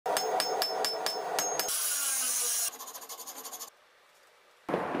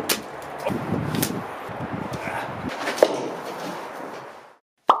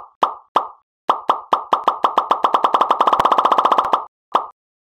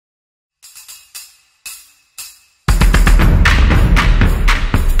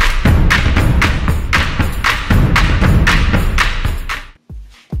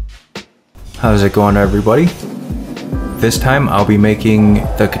How's it going, everybody? This time I'll be making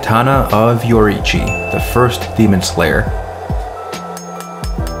the Katana of Yoriichi, the first Demon Slayer.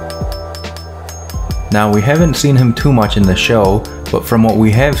 Now, we haven't seen him too much in the show, but from what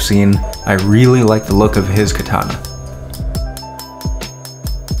we have seen, I really like the look of his katana.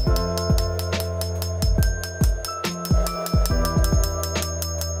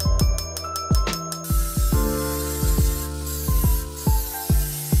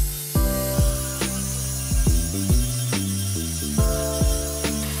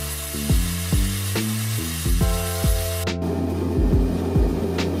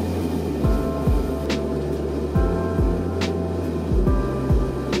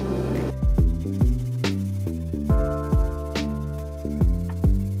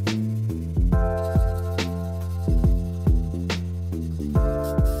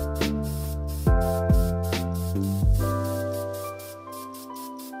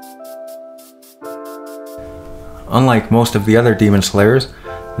 Unlike most of the other Demon Slayers,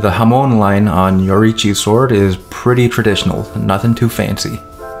 the Hamon line on Yoriichi's sword is pretty traditional, nothing too fancy.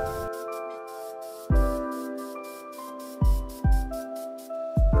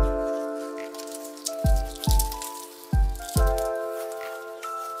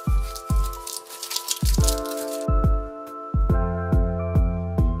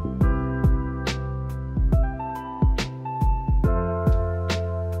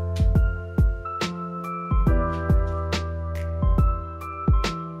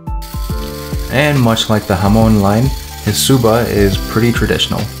 And much like the Hamon line, his Tsuba is pretty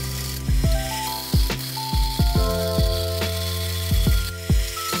traditional.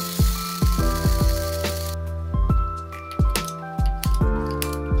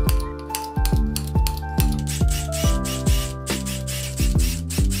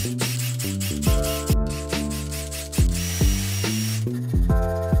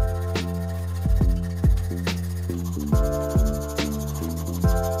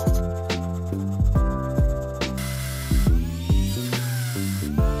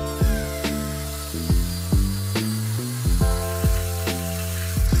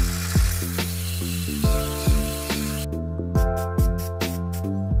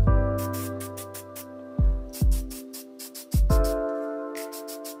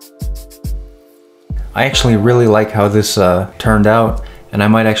 I actually really like how this turned out, and I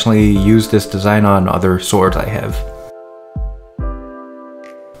might actually use this design on other swords I have.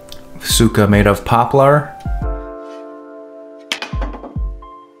 Suka made of poplar.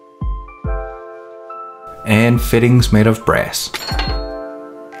 And fittings made of brass.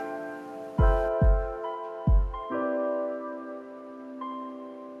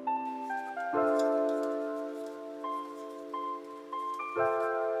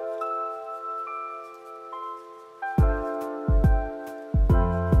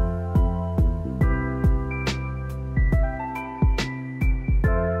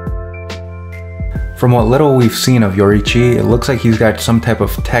 From what little we've seen of Yoriichi, it looks like he's got some type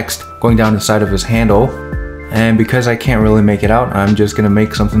of text going down the side of his handle, and because I can't really make it out, I'm just gonna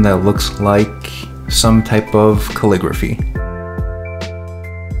make something that looks like some type of calligraphy.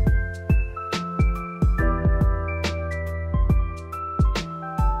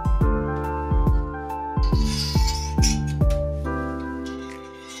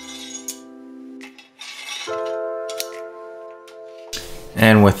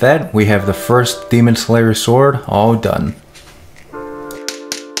 And with that, we have the first Demon Slayer sword all done.